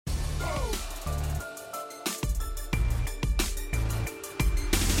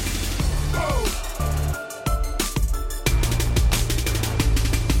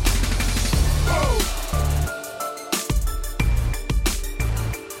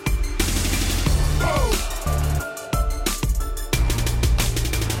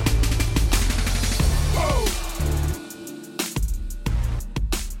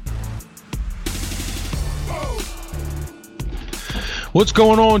What's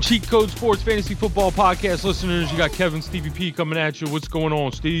going on, Cheat Code Sports Fantasy Football Podcast listeners? You got Kevin Stevie P coming at you. What's going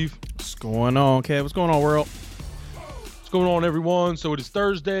on, Steve? What's going on, Kev? What's going on, world? What's going on, everyone? So it is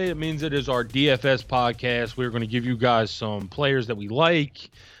Thursday. It means it is our DFS podcast. We're going to give you guys some players that we like,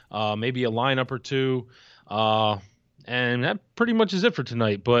 maybe a lineup or two. And that pretty much is it for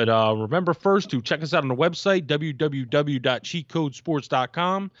tonight. But remember first to check us out on the website,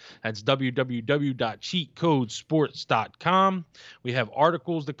 www.cheatcodesports.com. That's www.cheatcodesports.com. We have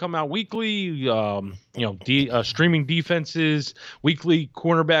articles that come out weekly, streaming defenses, weekly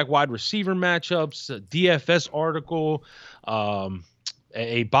cornerback wide receiver matchups, a DFS article,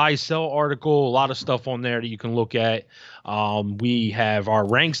 a buy-sell article, a lot of stuff on there that you can look at. We have our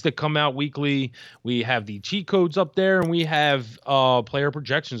ranks that come out weekly. We have the cheat codes up there, and we have player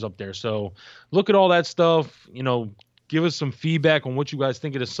projections up there. So look at all that stuff. Give us some feedback on what you guys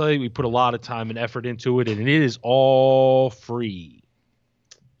think of the site. We put a lot of time and effort into it, and it is all free.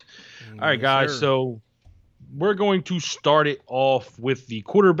 All right, guys. So we're going to start it off with the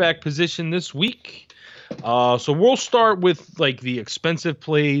quarterback position this week. So we'll start with like the expensive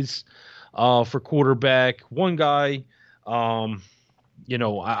plays for quarterback. One guy, right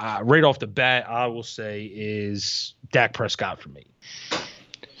off the bat, I will say is Dak Prescott for me.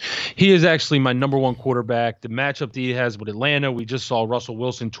 He is actually my number one quarterback. The matchup that he has with Atlanta, we just saw Russell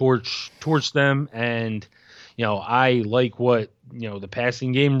Wilson torch them, and I like what the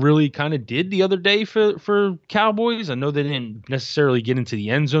passing game really kind of did the other day for Cowboys. I know they didn't necessarily get into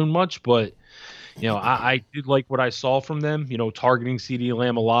the end zone much, but I did like what I saw from them, targeting CeeDee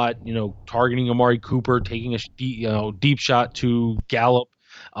Lamb a lot, targeting Amari Cooper, taking a deep shot to Gallup.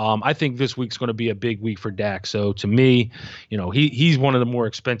 I think this week's going to be a big week for Dak. So to me, he's one of the more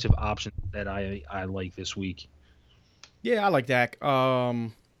expensive options that I like this week. Yeah, I like Dak.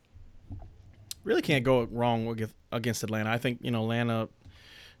 Really can't go wrong against Atlanta. I think, Atlanta,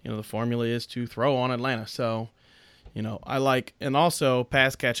 the formula is to throw on Atlanta. So, I like, and also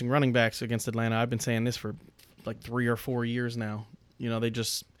pass catching running backs against Atlanta. I've been saying this for like 3 or 4 years now. They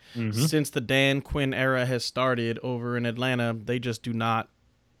just, since the Dan Quinn era has started over in Atlanta, they just do not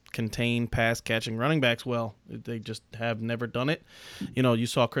contain pass catching running backs well. They just have never done it. You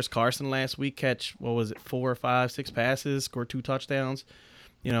saw Chris Carson last week catch, 4 or 5, 6 passes, score 2 touchdowns,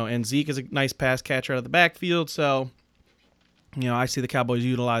 and Zeke is a nice pass catcher out of the backfield. So, I see the Cowboys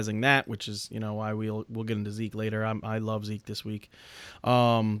utilizing that, which is, why we'll get into Zeke later. I love Zeke this week.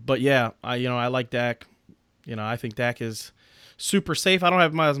 But yeah, I like Dak. I think Dak is super safe. I don't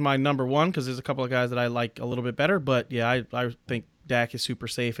have him as my number one because there's a couple of guys that I like a little bit better. But yeah, I think Dak is super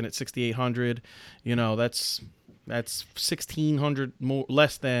safe, and at 6,800, that's 1,600 more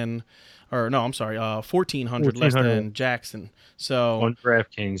less than, or no, I'm sorry, 1,400 less than Jackson. So on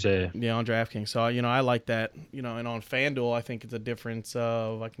DraftKings, yeah, on DraftKings. So I like that. And on FanDuel, I think it's a difference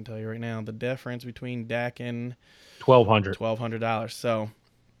of, I can tell you right now, the difference between Dak and $1,200. So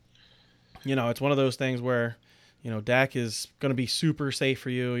it's one of those things where Dak is going to be super safe for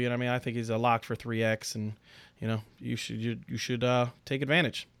you. I think he's a lock for 3x, and you should take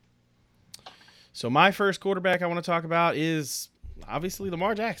advantage. So my first quarterback I want to talk about is obviously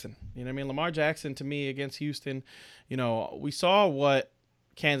Lamar Jackson. Lamar Jackson to me against Houston, we saw what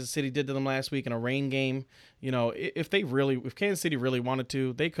Kansas City did to them last week in a rain game. If Kansas City really wanted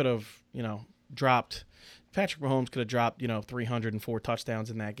to, they could have, dropped, Patrick Mahomes could have dropped, 304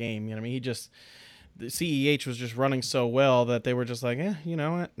 touchdowns in that game. The CEH was just running so well that they were just like, And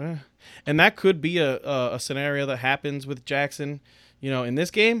that could be a scenario that happens with Jackson, in this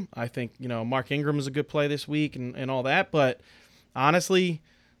game. I think, Mark Ingram is a good play this week and all that. But honestly,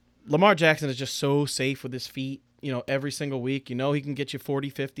 Lamar Jackson is just so safe with his feet, every single week. He can get you 40,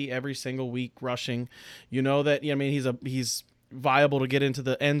 50 every single week rushing. That, he's viable to get into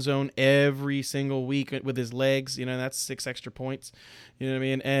the end zone every single week with his legs. That's 6 extra points.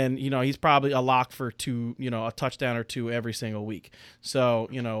 And he's probably a lock for 2, a touchdown or 2 every single week. So,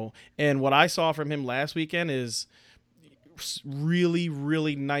 and what I saw from him last weekend is really,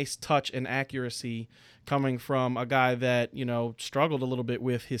 really nice touch and accuracy coming from a guy that, struggled a little bit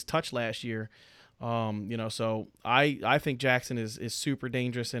with his touch last year. So I think Jackson is super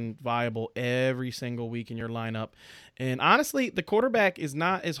dangerous and viable every single week in your lineup. And honestly, the quarterback is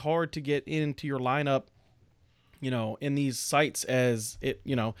not as hard to get into your lineup, in these sites as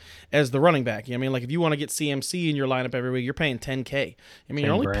as the running back. Like if you want to get CMC in your lineup every week, you're paying $10K.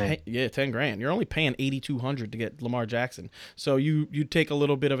 You're only $10,000. You're only paying $8,200 to get Lamar Jackson. So you take a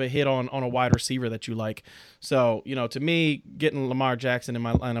little bit of a hit on a wide receiver that you like. So, to me, getting Lamar Jackson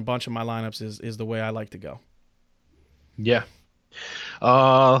in a bunch of my lineups is the way I like to go. Yeah.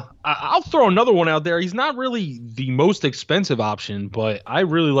 I'll throw another one out there. He's not really the most expensive option, but I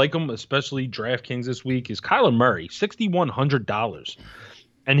really like him, especially DraftKings this week. Is Kyler Murray, $6,100,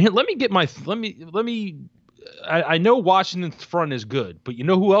 and let me. I know Washington's front is good, but you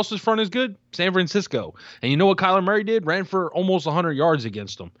know who else's front is good? San Francisco. And you know what Kyler Murray did? Ran for almost 100 yards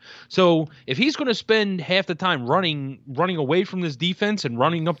against them. So if he's going to spend half the time running away from this defense and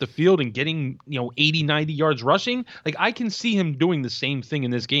running up the field and getting 80, 90 yards rushing, like I can see him doing the same thing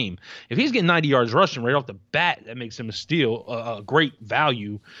in this game. If he's getting 90 yards rushing right off the bat, that makes him a steal, a great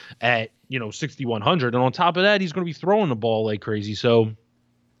value at 6,100. And on top of that, he's going to be throwing the ball like crazy. So.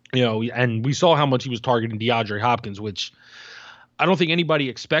 And we saw how much he was targeting DeAndre Hopkins, which I don't think anybody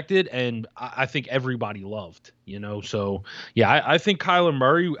expected, and I think everybody loved. So yeah, I think Kyler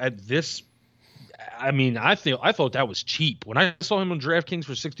Murray at this. I mean, I thought that was cheap when I saw him on DraftKings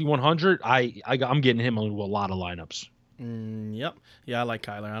for 6,100. I'm getting him into a lot of lineups. Yep. Yeah, I like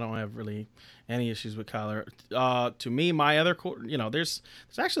Kyler. I don't have really any issues with Kyler. To me, my other, there's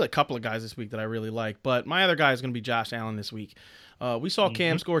actually a couple of guys this week that I really like, but my other guy is going to be Josh Allen this week. We saw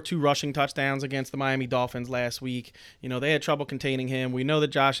Cam score 2 rushing touchdowns against the Miami Dolphins last week. They had trouble containing him. We know that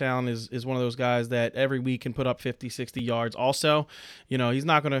Josh Allen is one of those guys that every week can put up 50, 60 yards. Also, he's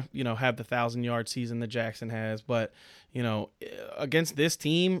not going to, have the 1,000-yard season that Jackson has, but against this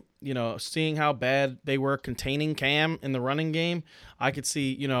team, seeing how bad they were containing Cam in the running game, I could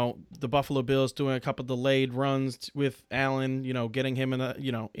see, the Buffalo Bills doing a couple delayed runs with Allen, getting him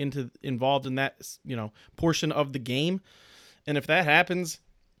involved in that, portion of the game. And if that happens,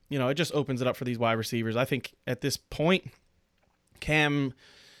 it just opens it up for these wide receivers. I think at this point, Cam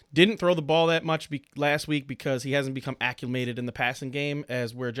didn't throw the ball that much last week because he hasn't become acclimated in the passing game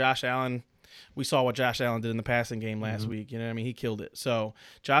as where Josh Allen, we saw what Josh Allen did in the passing game last week. He killed it. So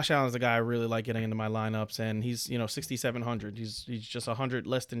Josh Allen is the guy I really like getting into my lineups, and he's 6,700. He's just 100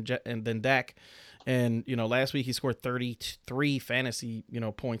 less than Dak. And last week he scored 33 fantasy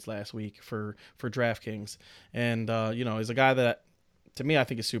points last week for DraftKings, and is a guy that to me I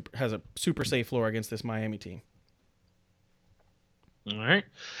think has a super safe floor against this Miami team. All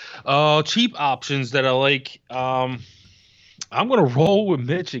right, cheap options that I like. I'm going to roll with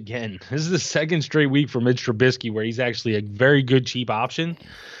Mitch again. This is the second straight week for Mitch Trubisky where he's actually a very good cheap option.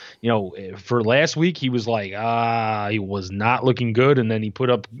 For last week, he was like, he was not looking good. And then he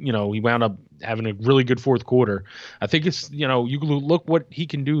put up, he wound up having a really good fourth quarter. I think it's, you look what he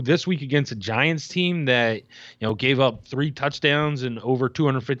can do this week against a Giants team that, gave up 3 touchdowns and over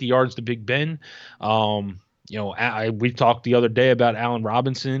 250 yards to Big Ben. We talked the other day about Allen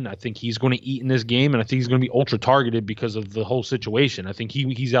Robinson. I think he's going to eat in this game, and I think he's going to be ultra targeted because of the whole situation. I think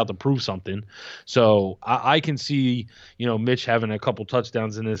he's out to prove something. So I can see, Mitch having a couple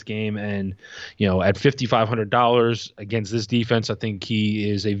touchdowns in this game, and at $5,500 against this defense, I think he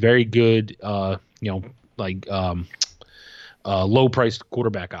is a very good, low priced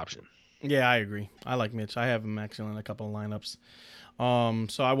quarterback option. Yeah, I agree. I like Mitch. I have him actually in a couple of lineups.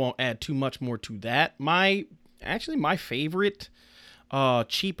 So I won't add too much more to that. My favorite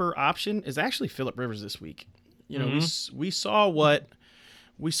cheaper option is actually Phillip Rivers this week. We saw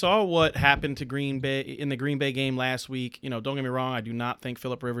what happened to Green Bay in the Green Bay game last week. Don't get me wrong, I do not think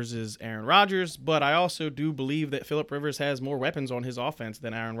Phillip Rivers is Aaron Rodgers, but I also do believe that Phillip Rivers has more weapons on his offense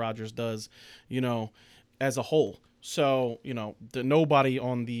than Aaron Rodgers does, as a whole. So, nobody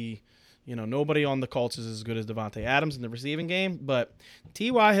on the Colts is as good as Devontae Adams in the receiving game, but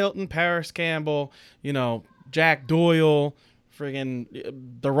T.Y. Hilton, Paris Campbell, Jack Doyle,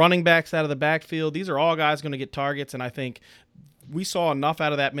 the running backs out of the backfield, these are all guys going to get targets, and I think we saw enough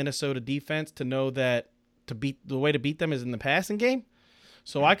out of that Minnesota defense to know that the way to beat them is in the passing game.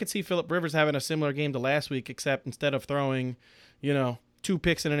 So I could see Phillip Rivers having a similar game to last week, except instead of throwing, 2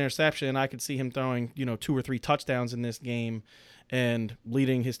 picks and an interception, I could see him throwing, 2 or 3 touchdowns in this game and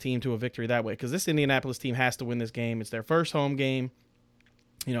leading his team to a victory that way. Because this Indianapolis team has to win this game. It's their first home game.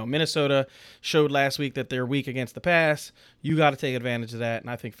 Minnesota showed last week that they're weak against the pass. You got to take advantage of that, and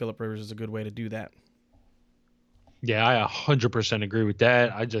I think Phillip Rivers is a good way to do that. Yeah, I 100% agree with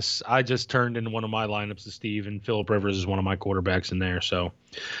that. I just turned into one of my lineups to Steve, and Phillip Rivers is one of my quarterbacks in there. So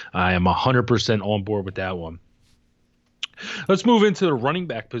I am 100% on board with that one. Let's move into the running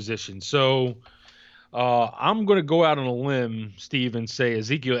back position. So I'm going to go out on a limb, Steve, and say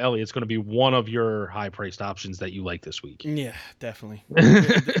Ezekiel Elliott's going to be one of your high-priced options that you like this week. Yeah, definitely.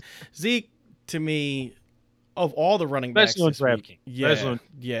 Zeke, to me, of all the running backs this week,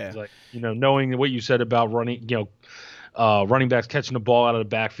 yeah. Like, knowing what you said about running backs catching the ball out of the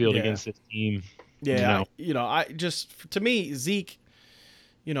backfield against this team. Yeah, to me, Zeke,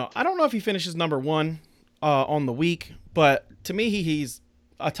 I don't know if he finishes number 1. on the week, but to me, he's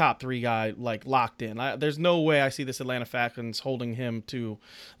a top 3 guy, like locked in. There's no way I see this Atlanta Falcons holding him to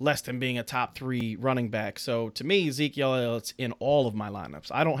less than being a top 3 running back. So to me, Ezekiel Elliott's in all of my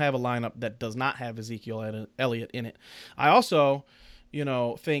lineups. I don't have a lineup that does not have Ezekiel Elliott in it. I also,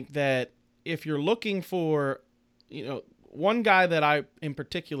 think that if you're looking for, one guy that I, in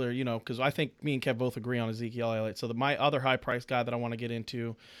particular, because I think me and Kev both agree on Ezekiel Elliott. So my other high price guy that I want to get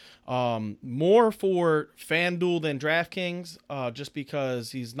into, more for FanDuel than DraftKings, just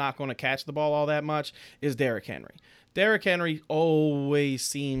because he's not going to catch the ball all that much, is Derrick Henry. Derrick Henry always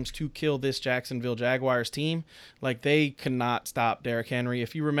seems to kill this Jacksonville Jaguars team. Like, they cannot stop Derrick Henry.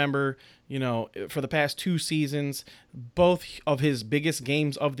 If you remember, for the past 2 seasons, both of his biggest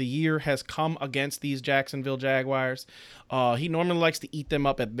games of the year has come against these Jacksonville Jaguars. He normally likes to eat them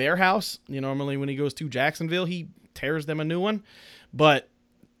up at their house. Normally when he goes to Jacksonville, he tears them a new one. But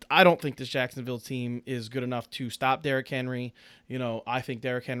I don't think this Jacksonville team is good enough to stop Derrick Henry. I think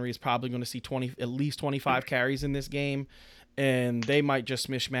Derrick Henry is probably going to see at least 25 carries in this game, and they might just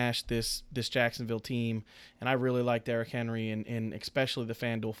mishmash this Jacksonville team. And I really like Derrick Henry in especially the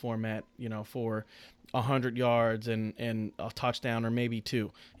FanDuel format, for 100 yards and a touchdown or maybe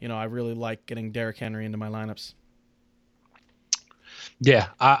 2. I really like getting Derrick Henry into my lineups. Yeah,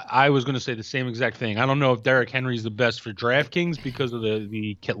 I was going to say the same exact thing. I don't know if Derrick Henry's the best for DraftKings because of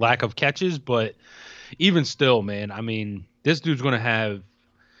the lack of catches, but even still, man, I mean, this dude's going to have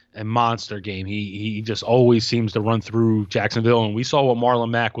a monster game. He just always seems to run through Jacksonville, and we saw what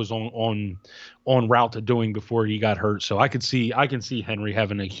Marlon Mack was on route to doing before he got hurt. So I can see Henry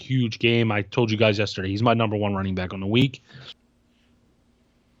having a huge game. I told you guys yesterday, he's my number 1 running back on the week.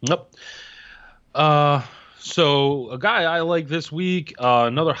 Yep. So a guy I like this week,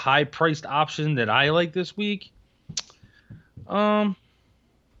 another high-priced option that I like this week,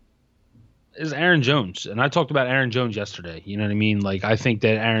 is Aaron Jones. And I talked about Aaron Jones yesterday. You know what I mean? Like, I think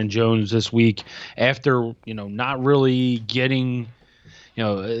that Aaron Jones this week, after, not really getting,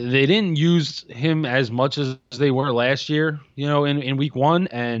 they didn't use him as much as they were last year, in week 1.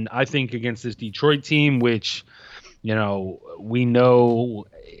 And I think against this Detroit team, which, we know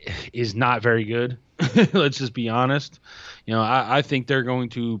is not very good. Let's just be honest. I think they're going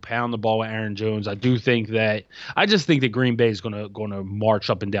to pound the ball with Aaron Jones. I just think that Green Bay is going to march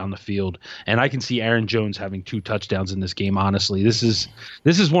up and down the field, and I can see Aaron Jones having 2 touchdowns in this game. Honestly, this is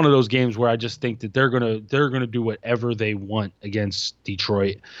one of those games where I just think that they're going to do whatever they want against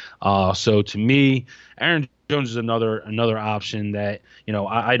Detroit. So to me, Aaron Jones is another option that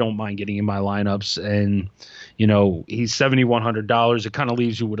I don't mind getting in my lineups, and he's $7,100. It kind of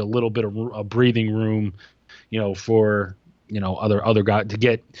leaves you with a little bit of a breathing room, for other guys to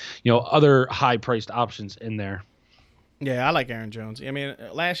get other high priced options in there. Yeah, I like Aaron Jones. I mean,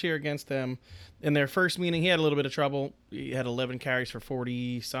 last year against them, in their first meeting, he had a little bit of trouble. He had 11 carries for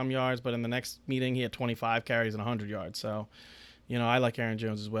 40 some yards, but in the next meeting, he had 25 carries and 100 yards. So, I like Aaron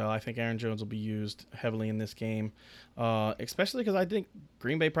Jones as well. I think Aaron Jones will be used heavily in this game, especially because I think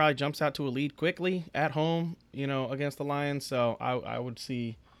Green Bay probably jumps out to a lead quickly at home, against the Lions. So I would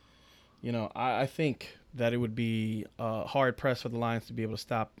see, I think that it would be hard pressed for the Lions to be able to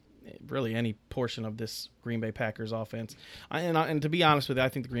stop really any portion of this Green Bay Packers offense. And to be honest with you, I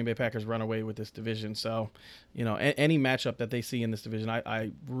think the Green Bay Packers run away with this division. So, any matchup that they see in this division,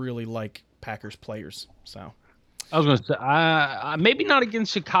 I really like Packers players. So. I was going to say, maybe not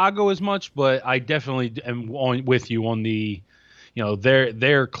against Chicago as much, but I definitely am with you on the,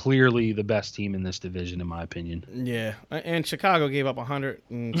 they're clearly the best team in this division, in my opinion. Yeah, and Chicago gave up 100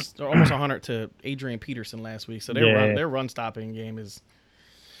 and almost 100 to Adrian Peterson last week, so their run stopping game is,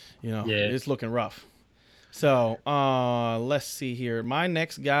 it's looking rough. So let's see here. My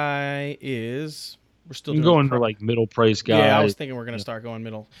next guy is. We're still going for like middle price guy. Yeah, I was thinking we're going to start going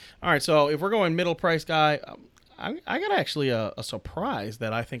middle. All right, so if we're going middle price guy. I got actually a surprise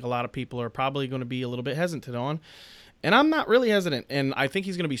that I think a lot of people are probably going to be a little bit hesitant on. And I'm not really hesitant. And I think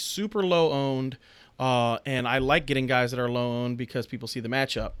he's going to be super low owned. And I like getting guys that are low owned because people see the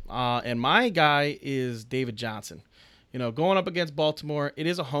matchup. And my guy is David Johnson. Going up against Baltimore, it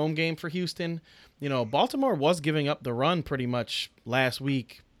is a home game for Houston. Baltimore was giving up the run pretty much last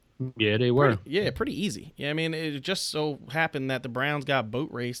week. Yeah, they were. Pretty easy. Yeah, I mean, it just so happened that the Browns got boat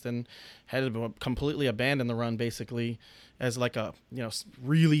raced and had to completely abandon the run basically as like a,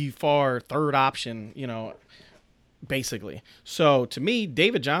 really far third option, basically. So to me,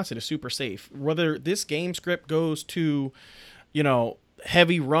 David Johnson is super safe. Whether this game script goes to,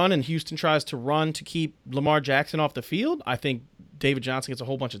 heavy run and Houston tries to run to keep Lamar Jackson off the field, I think David Johnson gets a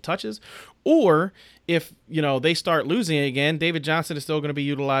whole bunch of touches, or if, they start losing it again, David Johnson is still going to be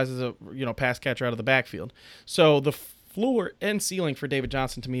utilized as a, pass catcher out of the backfield. So the floor and ceiling for David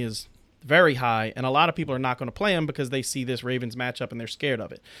Johnson to me is very high, and a lot of people are not going to play him because they see this Ravens matchup and they're scared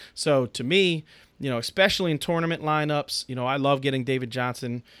of it. So to me, especially in tournament lineups, I love getting David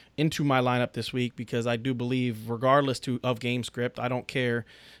Johnson into my lineup this week because I do believe, regardless of game script, I don't care,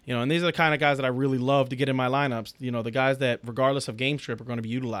 and these are the kind of guys that I really love to get in my lineups, the guys that, regardless of game script, are going to be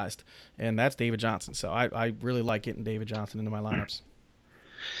utilized, and that's David Johnson. So I really like getting David Johnson into my lineups.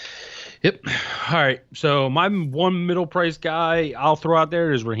 Yep. All right. So my one middle price guy I'll throw out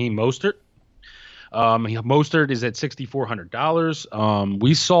there is Raheem Mostert. Mostert is at $6,400.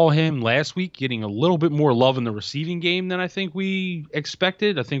 We saw him last week getting a little bit more love in the receiving game than I think we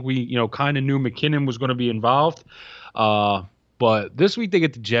expected. I think we, kind of knew McKinnon was going to be involved. But this week they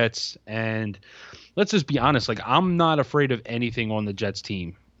get the Jets, and let's just be honest. Like, I'm not afraid of anything on the Jets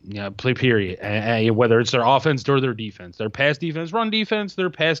team. Play period. And whether it's their offense or their defense, their pass defense, run defense,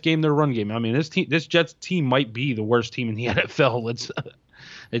 their pass game, their run game. I mean, this Jets team might be the worst team in the NFL.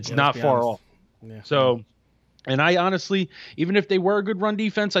 It's not far off. Yeah. So, and I honestly, even if they were a good run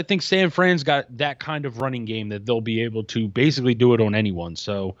defense, I think San Fran's got that kind of running game that they'll be able to basically do it on anyone.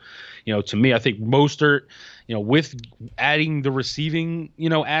 So, to me, I think Mostert, with adding the receiving,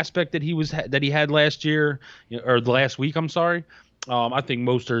 aspect that he had last year, or the last week, I'm sorry. I think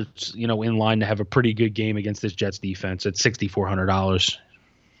Mostert's, in line to have a pretty good game against this Jets defense at $6,400.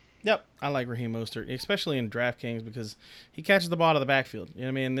 Yep, I like Raheem Mostert, especially in DraftKings because he catches the ball out of the backfield. You know what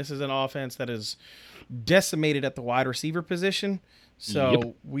I mean? This is an offense that is decimated at the wide receiver position.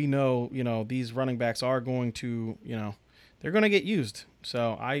 So we know, these running backs are going to, they're going to get used.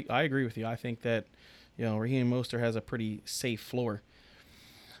 So I agree with you. I think that, Raheem Mostert has a pretty safe floor.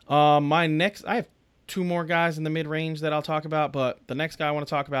 I have two more guys in the mid-range that I'll talk about, but the next guy I want to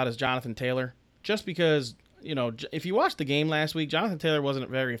talk about is Jonathan Taylor, just because if you watched the game last week, Jonathan Taylor wasn't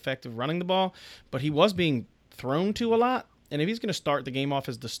very effective running the ball, but he was being thrown to a lot. And if he's going to start the game off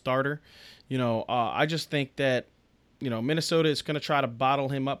as the starter, I just think that, Minnesota is going to try to bottle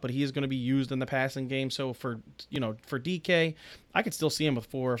him up, but he is going to be used in the passing game. So for DK, I could still see him with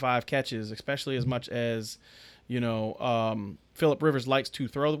 4 or 5 catches, especially as much as, Phillip Rivers likes to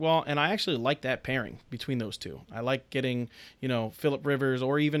throw the ball, and I actually like that pairing between those two. I like getting, Phillip Rivers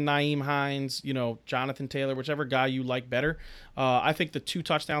or even Nyheim Hines, Jonathan Taylor, whichever guy you like better. I think the 2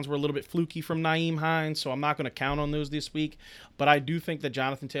 touchdowns were a little bit fluky from Nyheim Hines, so I'm not going to count on those this week. But I do think that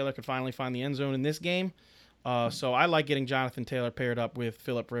Jonathan Taylor could finally find the end zone in this game. So I like getting Jonathan Taylor paired up with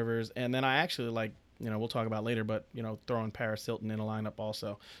Phillip Rivers, and then I actually like, we'll talk about later, but, throwing Paris Hilton in a lineup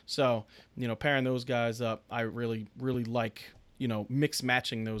also. So, pairing those guys up, I really, really like, mix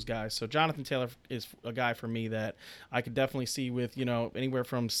matching those guys. So Jonathan Taylor is a guy for me that I could definitely see with, anywhere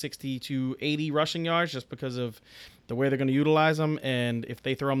from 60 to 80 rushing yards just because of the way they're going to utilize him. And if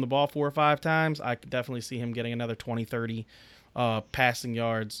they throw him the ball 4 or 5 times, I could definitely see him getting another 20, 30 passing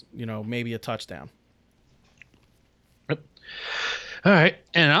yards, maybe a touchdown. Yep. All right,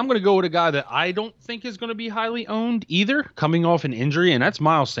 and I'm going to go with a guy that I don't think is going to be highly owned either, coming off an injury, and that's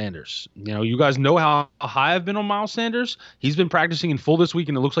Miles Sanders. You guys know how high I've been on Miles Sanders. He's been practicing in full this week,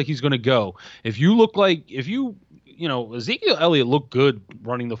 and it looks like he's going to go. Ezekiel Elliott looked good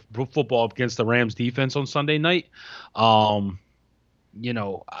running the football up against the Rams defense on Sunday night. I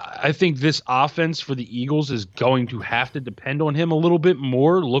think this offense for the Eagles is going to have to depend on him a little bit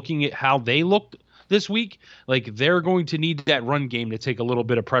more, looking at how they looked this week. Like, they're going to need that run game to take a little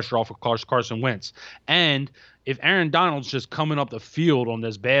bit of pressure off of Carson Wentz. And if Aaron Donald's just coming up the field on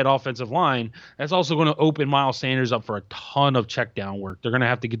this bad offensive line, that's also going to open Miles Sanders up for a ton of check down work. They're going to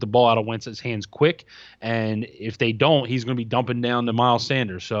have to get the ball out of Wentz's hands quick. And if they don't, he's going to be dumping down to Miles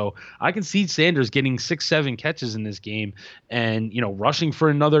Sanders. So I can see Sanders getting 6-7 catches in this game and, rushing for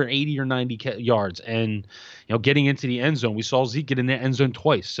another 80 or 90 yards and, getting into the end zone. We saw Zeke get in the end zone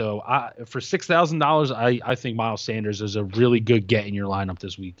twice. So for $6,000, I think Miles Sanders is a really good get in your lineup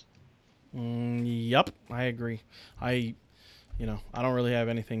this week. Yep, I agree. I don't really have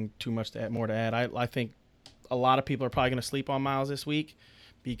anything too much more to add. I think a lot of people are probably going to sleep on Miles this week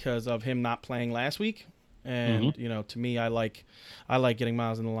because of him not playing last week. And to me, I like getting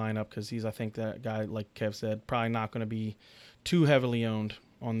Miles in the lineup because he's, I think, that guy, like Kev said, probably not going to be too heavily owned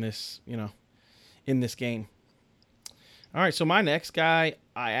on this, in this game. All right, so my next guy is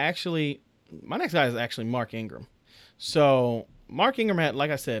actually Mark Ingram. So Mark Ingram had,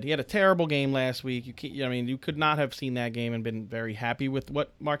 like I said, he had a terrible game last week. You could not have seen that game and been very happy with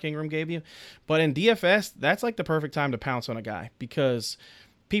what Mark Ingram gave you. But in DFS, that's like the perfect time to pounce on a guy because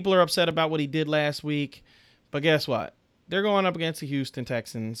people are upset about what he did last week. But guess what? they're going up against the Houston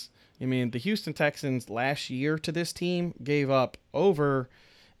Texans. I mean, the Houston Texans last year to this team gave up over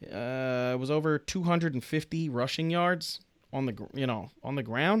 250 rushing yards on the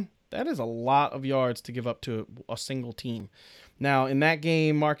ground. That is a lot of yards to give up to a single team. Now, in that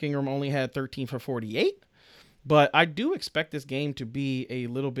game, Mark Ingram only had 13 for 48, but I do expect this game to be a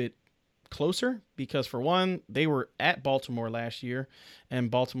little bit closer because, for one, they were at Baltimore last year,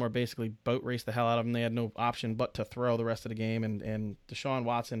 and Baltimore basically boat raced the hell out of them. They had no option but to throw the rest of the game, and Deshaun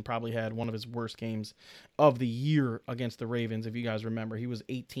Watson probably had one of his worst games of the year against the Ravens. If you guys remember, he was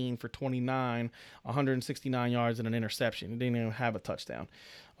 18 for 29, 169 yards and an interception. He didn't even have a touchdown.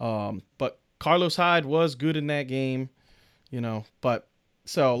 But Carlos Hyde was good in that game, but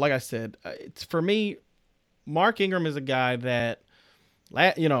so like I said, it's, for me, Mark Ingram is a guy that,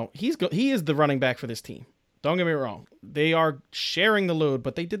 he is the running back for this team. Don't get me wrong. They are sharing the load,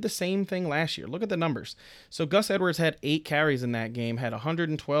 but they did the same thing last year. Look at the numbers. So Gus Edwards had 8 carries in that game, had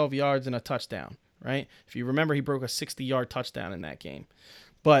 112 yards and a touchdown, right? If you remember, he broke a 60-yard touchdown in that game.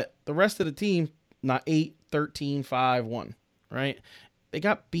 But the rest of the team, not 8, 13, 5, 1, right? They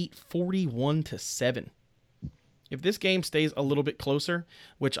got beat 41-7. If this game stays a little bit closer,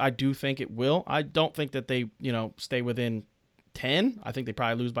 which I do think it will, I don't think that they, stay within 10. I think they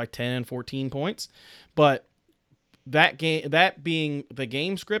probably lose by 10, 14 points. But that being the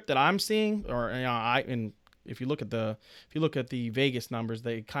game script that I'm seeing, if you look at the Vegas numbers,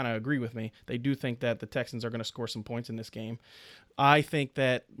 they kind of agree with me. They do think that the Texans are going to score some points in this game. I think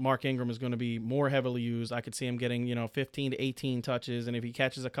that Mark Ingram is going to be more heavily used. I could see him getting, 15 to 18 touches, and if he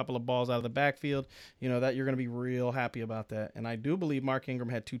catches a couple of balls out of the backfield, that you're going to be real happy about that. And I do believe Mark Ingram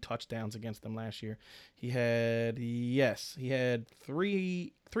had 2 touchdowns against them last year. He had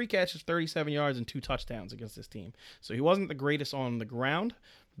 3 catches, 37 yards, and 2 touchdowns against this team. So he wasn't the greatest on the ground,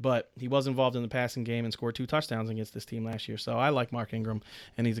 but he was involved in the passing game and scored 2 touchdowns against this team last year. So I like Mark Ingram,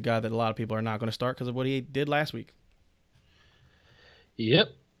 and he's a guy that a lot of people are not going to start because of what he did last week. Yep.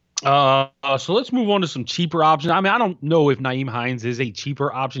 So let's move on to some cheaper options. I mean, I don't know if Nyheim Hines is a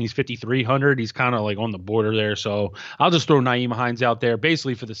cheaper option. He's 5,300. He's kind of like on the border there. So I'll just throw Nyheim Hines out there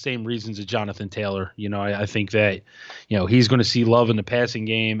basically for the same reasons as Jonathan Taylor. I think that, he's going to see love in the passing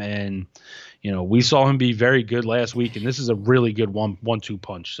game, and, we saw him be very good last week, and this is a really good 1-2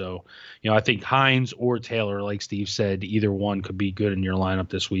 punch. So, I think Hines or Taylor, like Steve said, either one could be good in your lineup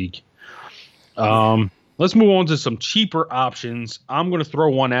this week. Let's move on to some cheaper options. I'm going to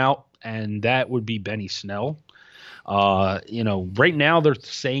throw one out, and that would be Benny Snell. Right now they're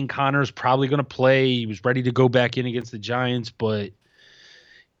saying Connor's probably going to play. He was ready to go back in against the Giants, but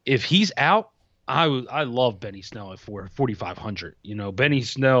if he's out, I love Benny Snell at 4,500. Benny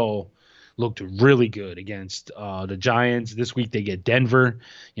Snell looked really good against the Giants. This week they get Denver,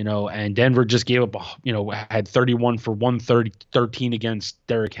 and Denver just gave up, had 31 for 113 against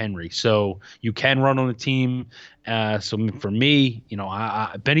Derrick Henry. So you can run on the team. So for me,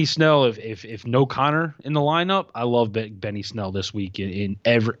 Benny Snell, if no Connor in the lineup, I love Benny Snell this week in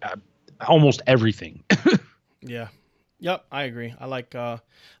almost everything. Yeah. Yep, I agree. I like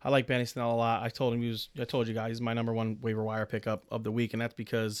Benny Snell a lot. I told you guys, he's my number 1 waiver wire pickup of the week, and that's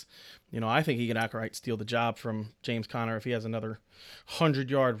because, I think he can outright steal the job from James Conner if he has another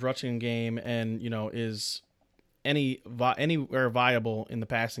 100-yard rushing game and, is anywhere viable in the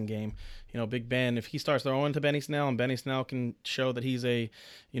passing game. Big Ben, if he starts throwing to Benny Snell and Benny Snell can show that he's a,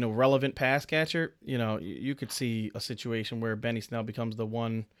 relevant pass catcher, you could see a situation where Benny Snell becomes the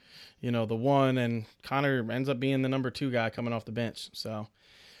one, and Connor ends up being the number 2 guy coming off the bench. So,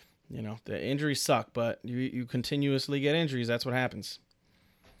 the injuries suck, but you continuously get injuries. That's what happens.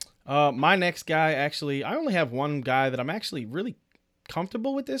 My next guy, actually, I only have one guy that I'm actually really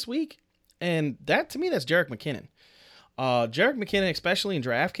comfortable with this week. And to me, that's Jerick McKinnon. Jerick McKinnon, especially in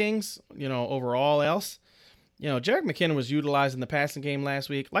DraftKings, overall else, Jerick McKinnon was utilized in the passing game last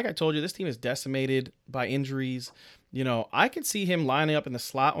week. Like I told you, this team is decimated by injuries. I could see him lining up in the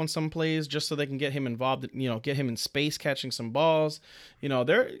slot on some plays just so they can get him involved, get him in space, catching some balls.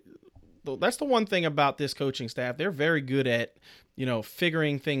 That's the one thing about this coaching staff. They're very good at,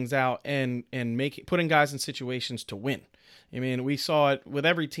 figuring things out and putting guys in situations to win. I mean, we saw it with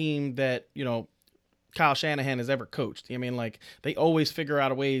every team that, Kyle Shanahan has ever coached. I mean, they always figure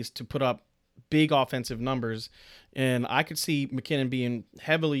out ways to put up big offensive numbers. And I could see McKinnon being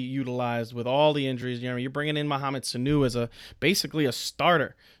heavily utilized with all the injuries. You're bringing in Mohamed Sanu as basically a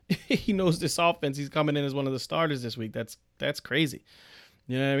starter. He knows this offense. He's coming in as one of the starters this week. That's crazy.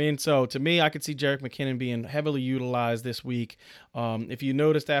 You know what I mean? So to me, I could see Jerick McKinnon being heavily utilized this week. If you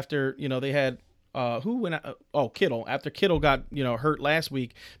noticed after, they had who went out? Oh, Kittle. After Kittle got hurt last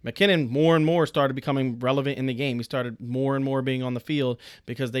week, McKinnon more and more started becoming relevant in the game. He started more and more being on the field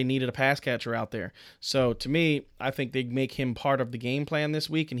because they needed a pass catcher out there. So to me, I think they make him part of the game plan this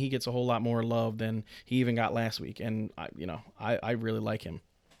week, and he gets a whole lot more love than he even got last week. And I really like him.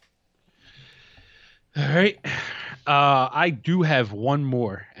 All right, I do have one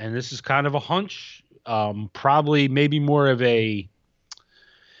more, and this is kind of a hunch. Probably maybe more of a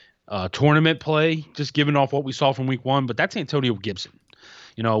tournament play, just given off what we saw from week 1, but that's Antonio Gibson.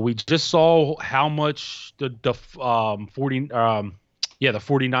 We just saw how much the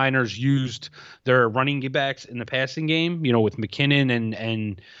 49ers used their running backs in the passing game, with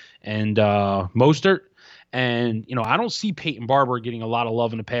McKinnon and Mostert. And, I don't see Peyton Barber getting a lot of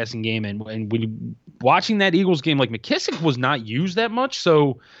love in the passing game. And when watching that Eagles game, like McKissick was not used that much.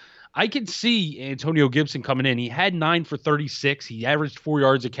 So I could see Antonio Gibson coming in. He had 9 for 36. He averaged 4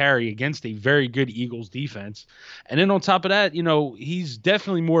 yards a carry against a very good Eagles defense. And then on top of that, he's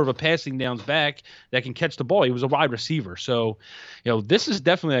definitely more of a passing downs back that can catch the ball. He was a wide receiver. So, this is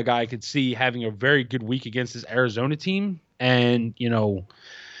definitely a guy I could see having a very good week against this Arizona team. And,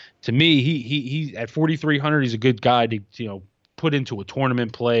 to me, he at 4,300, he's a good guy to, put into a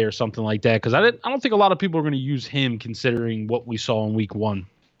tournament play or something like that. Because I don't think a lot of people are going to use him considering what we saw in week 1.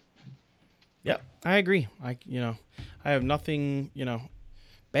 Yeah, I agree. I have nothing,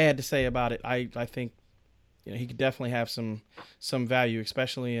 bad to say about it. I think, he could definitely have some value,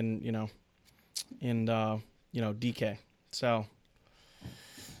 especially in DK. So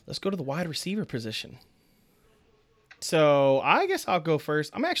let's go to the wide receiver position. So I guess I'll go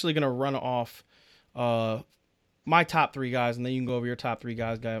first. I'm actually going to run off my top 3 guys, and then you can go over your top 3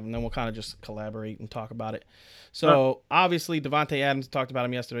 guys, and then we'll kind of just collaborate and talk about it. So obviously Davante Adams, talked about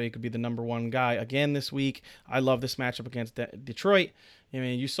him yesterday. He could be the number 1 guy again this week. I love this matchup against Detroit. I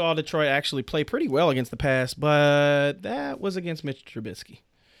mean, you saw Detroit actually play pretty well against the pass, but that was against Mitch Trubisky.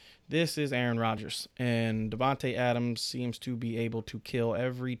 This is Aaron Rodgers, and Davante Adams seems to be able to kill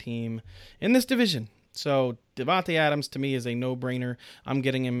every team in this division. So Davante Adams to me is a no-brainer. I'm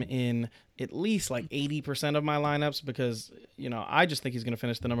getting him in at least like 80% of my lineups because, I just think he's going to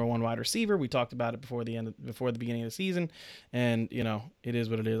finish the number 1 wide receiver. We talked about it before the beginning of the season, and it is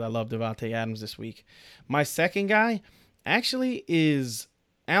what it is. I love Davante Adams this week. My second guy actually is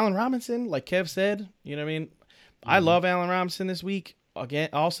Allen Robinson, like Kev said. You know what I mean? Mm-hmm. I love Allen Robinson this week. Again,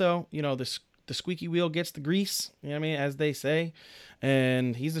 also, the squeaky wheel gets the grease, as they say.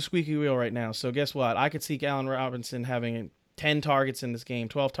 And he's the squeaky wheel right now. So guess what? I could see Allen Robinson having 10 targets in this game,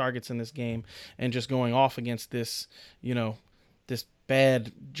 12 targets in this game, and just going off against this, this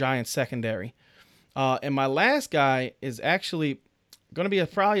bad Giants secondary. And my last guy is actually going to be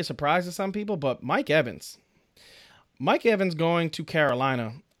probably a surprise to some people, but Mike Evans. Mike Evans going to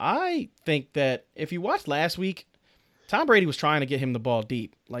Carolina. I think that if you watched last week, Tom Brady was trying to get him the ball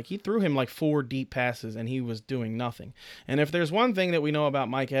deep. Like, he threw him like 4 deep passes, and he was doing nothing. And if there's one thing that we know about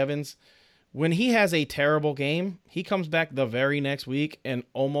Mike Evans, when he has a terrible game, he comes back the very next week and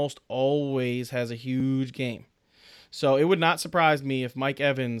almost always has a huge game. So it would not surprise me if Mike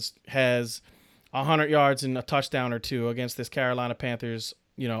Evans has 100 yards and a touchdown or 2 against this Carolina Panthers,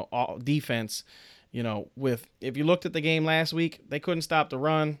 defense. If you looked at the game last week, they couldn't stop the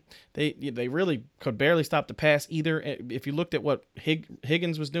run. They really could barely stop the pass either. If you looked at what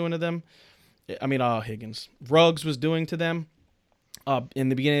Higgins was doing to them, Ruggs was doing to them in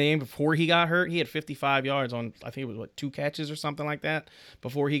the beginning of the game before he got hurt. He had 55 yards on, I think it was 2 catches or something like that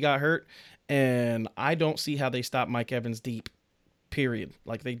before he got hurt. And I don't see how they stop Mike Evans deep. Period.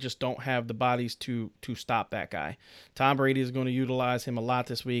 Like, they just don't have the bodies to stop that guy. Tom Brady is going to utilize him a lot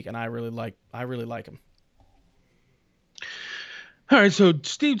this week, and I really like him. All right, so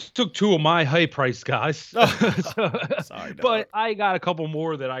Steve took 2 of my high price guys. Sorry, but I got a couple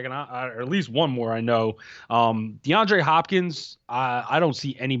more that I can, or at least one more I know. DeAndre Hopkins, I don't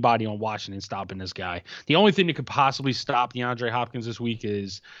see anybody on Washington stopping this guy. The only thing that could possibly stop DeAndre Hopkins this week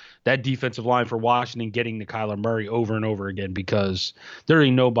is that defensive line for Washington getting to Kyler Murray over and over again, because there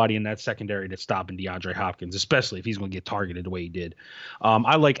ain't nobody in that secondary that's stopping DeAndre Hopkins, especially if he's going to get targeted the way he did.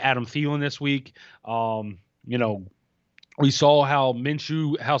 I like Adam Thielen this week. We saw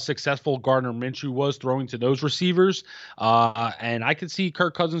how successful Gardner Minshew was throwing to those receivers. And I could see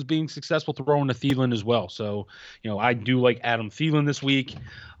Kirk Cousins being successful throwing to Thielen as well. So, I do like Adam Thielen this week.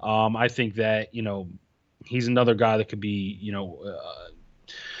 I think that, he's another guy that could be,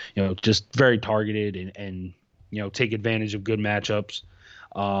 just very targeted and take advantage of good matchups.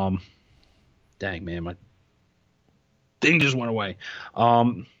 Dang, man, my thing just went away.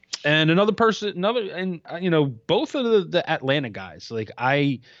 And both of the Atlanta guys, like,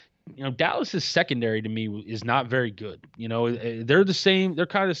 I Dallas's secondary to me is not very good. They're the same. They're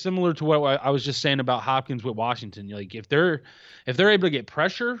kind of similar to what I was just saying about Hopkins with Washington. Like if they're able to get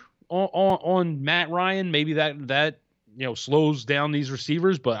pressure on Matt Ryan, maybe that slows down these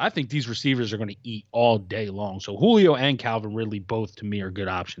receivers. But I think these receivers are going to eat all day long. So Julio and Calvin Ridley both to me are good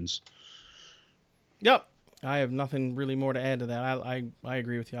options. Yep. I have nothing really more to add to that. I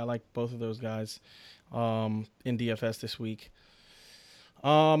agree with you. I like both of those guys in DFS this week.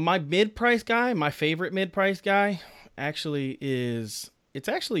 My mid-price guy, my favorite mid-price guy, it's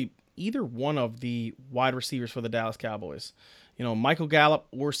actually either one of the wide receivers for the Dallas Cowboys. Michael Gallup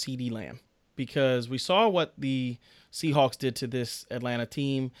or CeeDee Lamb, because we saw what the Seahawks did to this Atlanta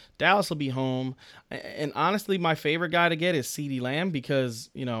team. Dallas will be home. And honestly, my favorite guy to get is CeeDee Lamb because,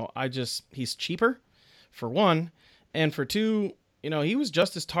 he's cheaper, for one. And for two, he was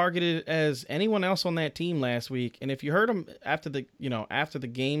just as targeted as anyone else on that team last week. And if you heard him after the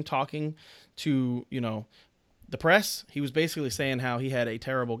game talking to, the press, he was basically saying how he had a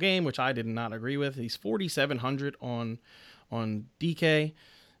terrible game, which I did not agree with. He's 4,700 on DK.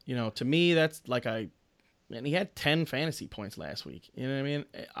 To me, that's and he had 10 fantasy points last week. You know what I mean?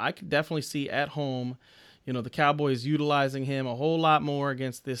 I could definitely see at home, the Cowboys utilizing him a whole lot more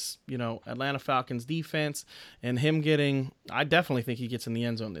against this, Atlanta Falcons defense, and him I definitely think he gets in the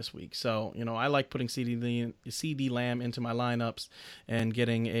end zone this week. So, I like putting CeeDee Lamb into my lineups and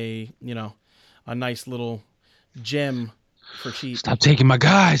getting a nice little gem for cheap. Stop taking my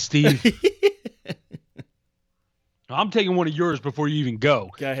guy, Steve. I'm taking one of yours before you even go.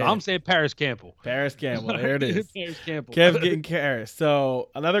 Go ahead. So I'm saying Paris Campbell. Paris Campbell. There it is. Paris Campbell. Kev's getting Paris. So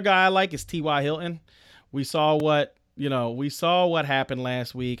another guy I like is T.Y. Hilton. We saw what happened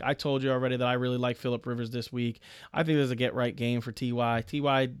last week. I told you already that I really like Phillip Rivers this week. I think there's a get right game for T.Y.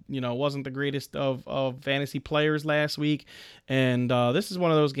 T.Y., wasn't the greatest of fantasy players last week. And this is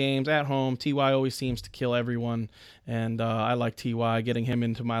one of those games at home. T.Y. always seems to kill everyone. And I like T.Y. getting him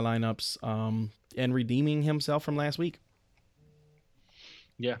into my lineups and redeeming himself from last week.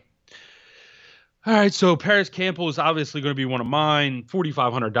 Yeah. All right, so Paris Campbell is obviously going to be one of mine.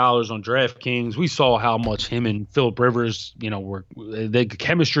 $4,500 on DraftKings. We saw how much him and Phillip Rivers, were the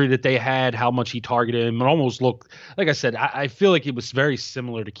chemistry that they had, how much he targeted him. It almost looked, like I said, I feel like it was very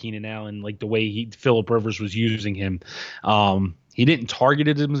similar to Keenan Allen, like the way Phillip Rivers was using him. He didn't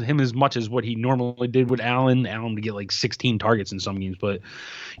target him as much as what he normally did with Allen. Allen would get like 16 targets in some games. But,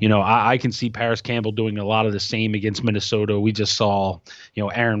 I can see Paris Campbell doing a lot of the same against Minnesota. We just saw,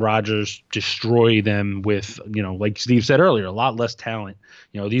 Aaron Rodgers destroy them with, like Steve said earlier, a lot less talent.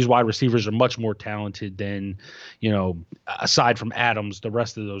 These wide receivers are much more talented than, aside from Adams, the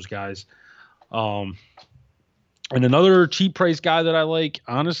rest of those guys. And another cheap price guy that I like,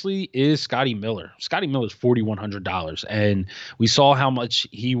 honestly, is Scotty Miller. Scotty Miller's $4,100, and we saw how much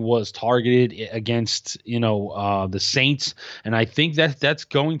he was targeted against, the Saints, and I think that's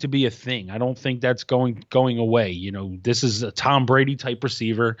going to be a thing. I don't think that's going away. This is a Tom Brady type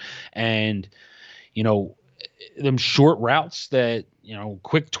receiver, and them short routes that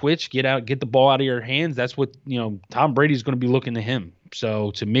quick twitch, get the ball out of your hands. That's what Tom Brady's going to be looking to him.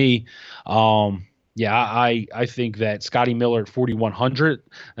 So to me, yeah, I think that Scotty Miller at 4,100,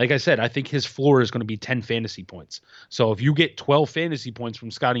 like I said, I think his floor is going to be 10 fantasy points. So if you get 12 fantasy points from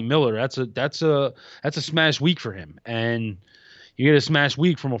Scotty Miller, that's a smash week for him. And you get a smash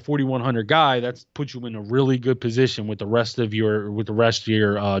week from a 4,100 guy, that puts you in a really good position with the rest of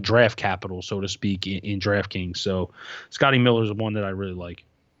your draft capital, so to speak, in DraftKings. So Scotty Miller is the one that I really like.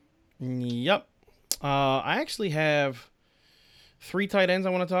 Yep. I actually have 3 tight ends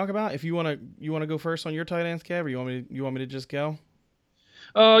I want to talk about. If you want to go first on your tight ends, Kev, or you want me to just go?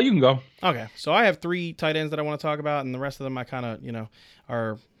 You can go. Okay. So I have 3 tight ends that I want to talk about, and the rest of them I kind of,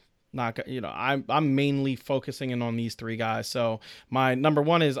 are not, I'm mainly focusing in on these 3 guys. So my number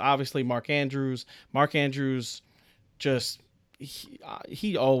 1 is obviously Mark Andrews. Mark Andrews just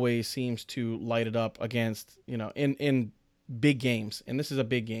he always seems to light it up against, in big games, and this is a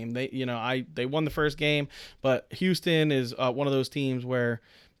big game. They won the first game, but Houston is one of those teams where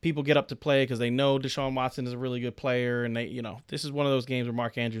people get up to play because they know Deshaun Watson is a really good player, and this is one of those games where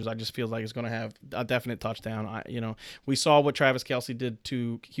Mark Andrews, I just feel like is going to have a definite touchdown. We saw what Travis Kelce did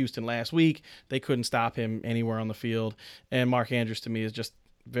to Houston last week. They couldn't stop him anywhere on the field, and Mark Andrews to me is just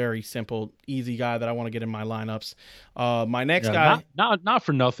very simple, easy guy that I want to get in my lineups. My next guy, not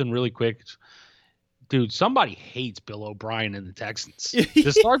for nothing, really quick. Dude, somebody hates Bill O'Brien and the Texans.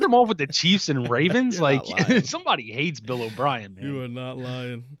 To start them off with the Chiefs and Ravens, somebody hates Bill O'Brien, man. You are not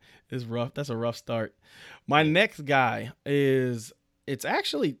lying. It's rough. That's a rough start. My next guy it's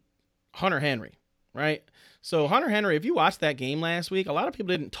actually Hunter Henry. right? So Hunter Henry, if you watched that game last week, a lot of people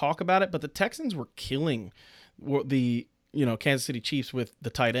didn't talk about it, but the Texans were killing the Kansas City Chiefs with the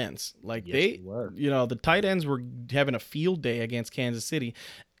tight ends. Like yes, they were. The tight ends were having a field day against Kansas City.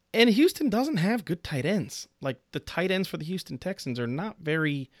 And Houston doesn't have good tight ends. Like the tight ends for the Houston Texans are not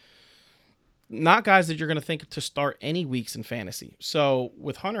guys that you're going to think to start any weeks in fantasy. So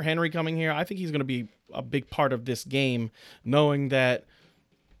with Hunter Henry coming here, I think he's going to be a big part of this game, knowing that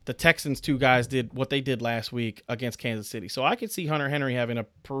the Texans two guys did what they did last week against Kansas City. So I could see Hunter Henry having a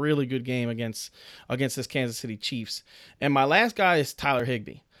really good game against this Kansas City Chiefs. And my last guy is Tyler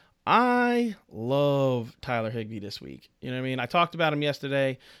Higbee. I love Tyler Higbee this week. You know what I mean? I talked about him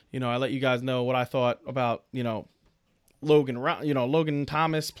yesterday. I let you guys know what I thought about, Logan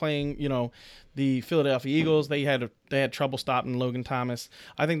Thomas playing, the Philadelphia Eagles. They had trouble stopping Logan Thomas.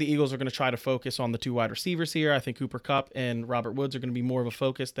 I think the Eagles are going to try to focus on the two wide receivers here. I think Cooper Kupp and Robert Woods are going to be more of a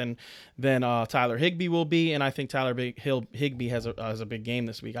focus than Tyler Higbee will be. And I think Tyler Higbee has a big game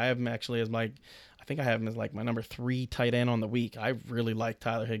this week. I have him actually as like my number 3 tight end on the week. I really like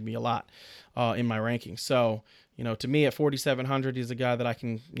Tyler Higbee a lot in my rankings. So, to me at 4,700, he's a guy that I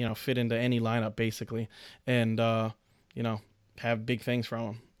can, fit into any lineup basically, and have big things from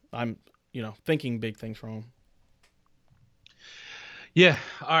him. I'm, thinking big things from him. Yeah.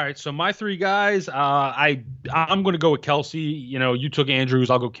 All right. So my 3 guys, I'm going to go with Kelsey. You took Andrews.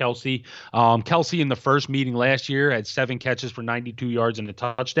 I'll go Kelsey. Kelsey in the first meeting last year had 7 catches for 92 yards and a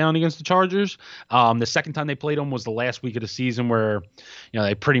touchdown against the Chargers. The second time they played him was the last week of the season where,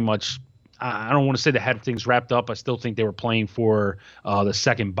 they pretty much, I don't want to say they had things wrapped up. I still think they were playing for the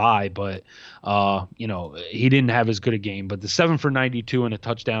second bye, but he didn't have as good a game. But the 7 for 92 and a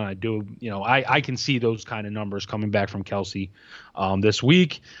touchdown, I can see those kind of numbers coming back from Kelsey this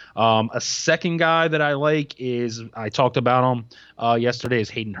week. A second guy that I like is, I talked about him yesterday, is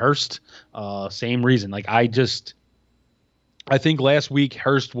Hayden Hurst. Same reason. Like I think last week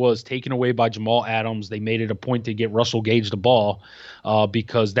Hurst was taken away by Jamal Adams. They made it a point to get Russell Gage the ball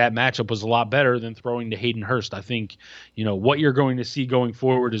because that matchup was a lot better than throwing to Hayden Hurst. I think, what you're going to see going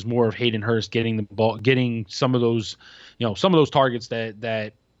forward is more of Hayden Hurst getting the ball, getting some of those targets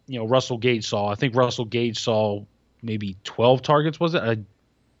that Russell Gage saw. I think Russell Gage saw maybe 12 targets, was it? I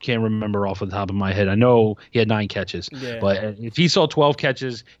can't remember off the top of my head. I know he had 9 catches, but if he saw 12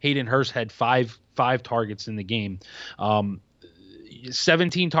 catches, Hayden Hurst had five targets in the game.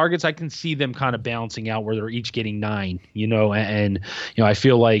 17 targets, I can see them kind of balancing out where they're each getting 9, and I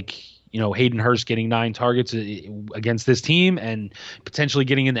feel like, Hayden Hurst getting 9 targets against this team and potentially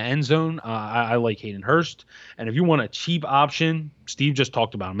getting in the end zone. I like Hayden Hurst. And if you want a cheap option, Steve just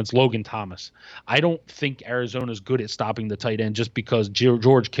talked about him. It's Logan Thomas. I don't think Arizona's good at stopping the tight end just because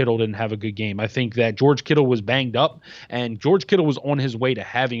George Kittle didn't have a good game. I think that George Kittle was banged up, and George Kittle was on his way to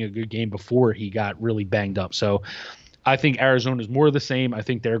having a good game before he got really banged up. So I think Arizona is more of the same. I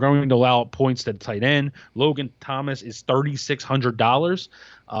think they're going to allow points to the tight end. Logan Thomas is $3,600.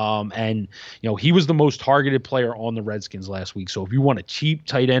 And he was the most targeted player on the Redskins last week. So if you want a cheap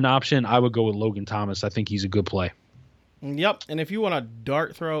tight end option, I would go with Logan Thomas. I think he's a good play. Yep. And if you want a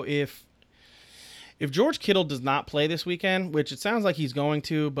dart throw, if George Kittle does not play this weekend, which it sounds like he's going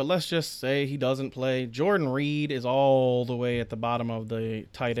to, but let's just say he doesn't play, Jordan Reed is all the way at the bottom of the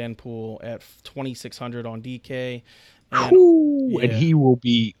tight end pool at 2,600 on DK. And he will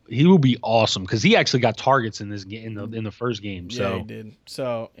be awesome because he actually got targets in this game in the first game. So yeah, he did.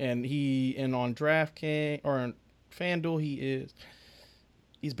 So and on DraftKings or on FanDuel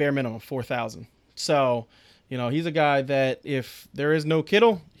he's bare minimum 4,000. So he's a guy that if there is no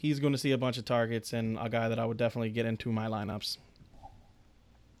Kittle, he's going to see a bunch of targets and a guy that I would definitely get into my lineups.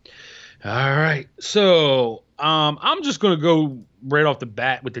 All right, so I'm just going to go right off the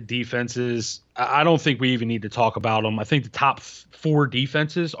bat with the defenses. I don't think we even need to talk about them. I think the top 4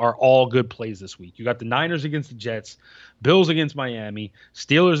 defenses are all good plays this week. You got the Niners against the Jets, Bills against Miami,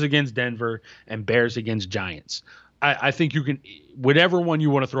 Steelers against Denver, and Bears against Giants. I think you can, whatever one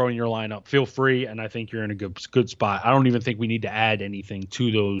you want to throw in your lineup, feel free, and I think you're in a good spot. I don't even think we need to add anything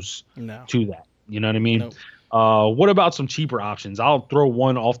to those to that. You know what I mean? Nope. What about some cheaper options? I'll throw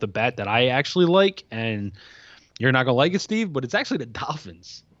one off the bat that I actually like, and you're not gonna like it, Steve, but it's actually the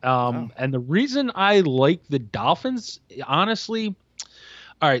Dolphins. And the reason I like the Dolphins, honestly,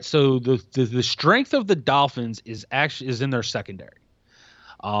 all right. So the strength of the Dolphins is in their secondary.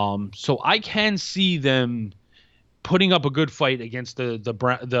 So I can see them putting up a good fight against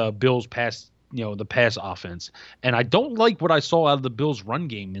the Bills pass, the pass offense. And I don't like what I saw out of the Bills run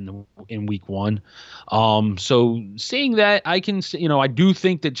game in week 1. So seeing that, I can, I do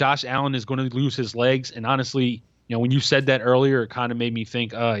think that Josh Allen is going to lose his legs. And honestly, when you said that earlier, it kind of made me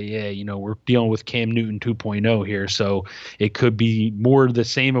think, oh, yeah, we're dealing with Cam Newton 2.0 here. So it could be more the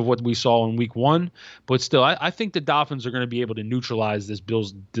same of what we saw in week 1. But still, I think the Dolphins are going to be able to neutralize this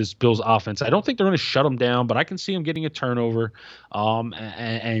Bills offense. I don't think they're going to shut them down, but I can see them getting a turnover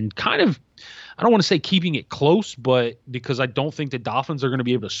and kind of, I don't want to say keeping it close, but because I don't think the Dolphins are going to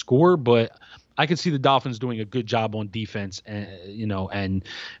be able to score, but I can see the Dolphins doing a good job on defense, and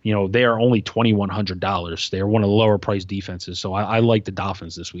they are only $2,100. They are one of the lower priced defenses, so I like the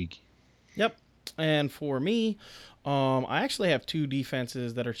Dolphins this week. Yep, and for me, I actually have 2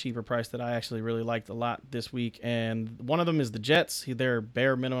 defenses that are cheaper priced that I actually really liked a lot this week, and one of them is the Jets. They're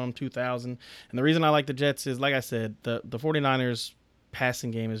bare minimum 2,000, and the reason I like the Jets is, like I said, the 49ers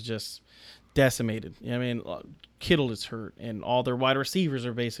passing game is just decimated. Kittle is hurt, and all their wide receivers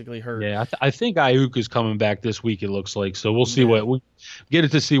are basically hurt. Yeah, I think Ayuk is coming back this week, it looks like. So we'll see what we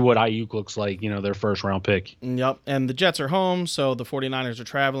get to see what Ayuk looks like, their first round pick. Yep, and the Jets are home, so the 49ers are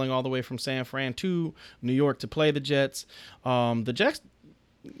traveling all the way from San Fran to New York to play the Jets. The Jets,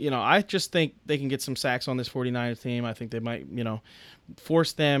 I just think they can get some sacks on this 49ers team. I think they might,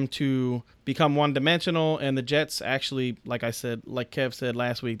 force them to become one-dimensional, and the Jets actually, like Kev said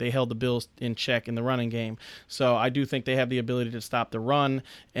last week, they held the Bills in check in the running game. So I do think they have the ability to stop the run,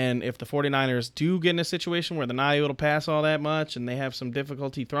 and if the 49ers do get in a situation where they're not able to pass all that much and they have some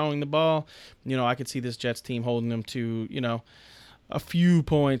difficulty throwing the ball, I could see this Jets team holding them to, a few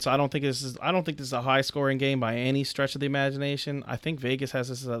points. I don't think this is a high scoring game by any stretch of the imagination. I think Vegas has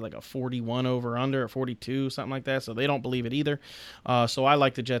this at like a 41 over under or 42, something like that. So they don't believe it either. So I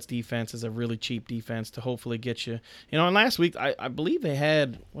like the Jets defense as a really cheap defense to hopefully get you. And last week I believe they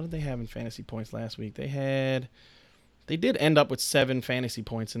had, what did they have in fantasy points last week? They did end up with 7 fantasy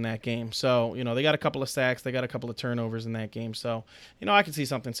points in that game. So, they got a couple of sacks. They got a couple of turnovers in that game. So, I can see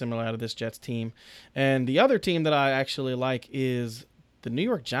something similar out of this Jets team. And the other team that I actually like is the New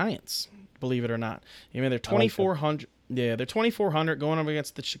York Giants, believe it or not. They're 2,400. Yeah, they're 2,400 going up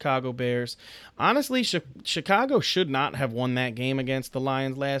against the Chicago Bears. Honestly, Chicago should not have won that game against the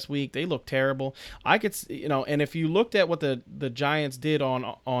Lions last week. They looked terrible. I could, and if you looked at what the Giants did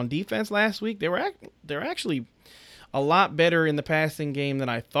on defense last week, they're actually a lot better in the passing game than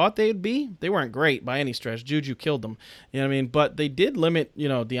I thought they'd be. They weren't great by any stretch. Juju killed them. But they did limit,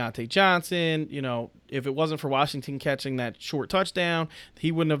 Deontay Johnson. If it wasn't for Washington catching that short touchdown,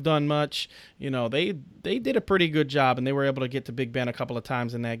 he wouldn't have done much. They did a pretty good job, and they were able to get to Big Ben a couple of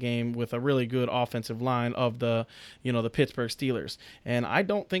times in that game with a really good offensive line of the Pittsburgh Steelers. And I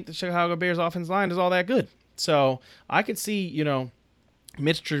don't think the Chicago Bears offensive line is all that good. So I could see,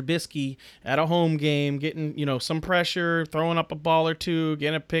 Mitch Trubisky at a home game getting, some pressure, throwing up a ball or two,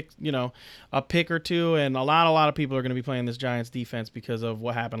 getting a pick or two, and a lot of people are going to be playing this Giants defense because of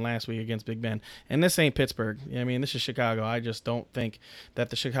what happened last week against Big Ben. And this ain't Pittsburgh. This is Chicago. I just don't think that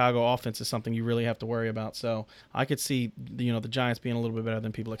the Chicago offense is something you really have to worry about. So I could see the Giants being a little bit better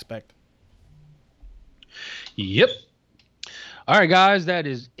than people expect. Yep. All right, guys, that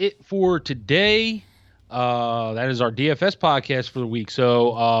is it for today. That is our DFS podcast for the week.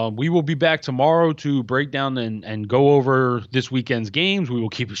 So we will be back tomorrow to break down and go over this weekend's games. We will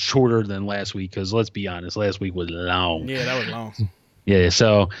keep it shorter than last week because let's be honest, last week was long. Yeah, that was long. Yeah,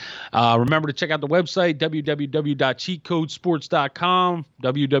 so remember to check out the website, www.cheatcodesports.com,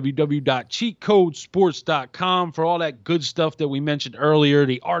 www.cheatcodesports.com for all that good stuff that we mentioned earlier,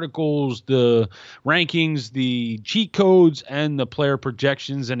 the articles, the rankings, the cheat codes, and the player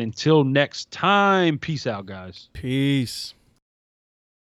projections. And until next time, peace out, guys. Peace.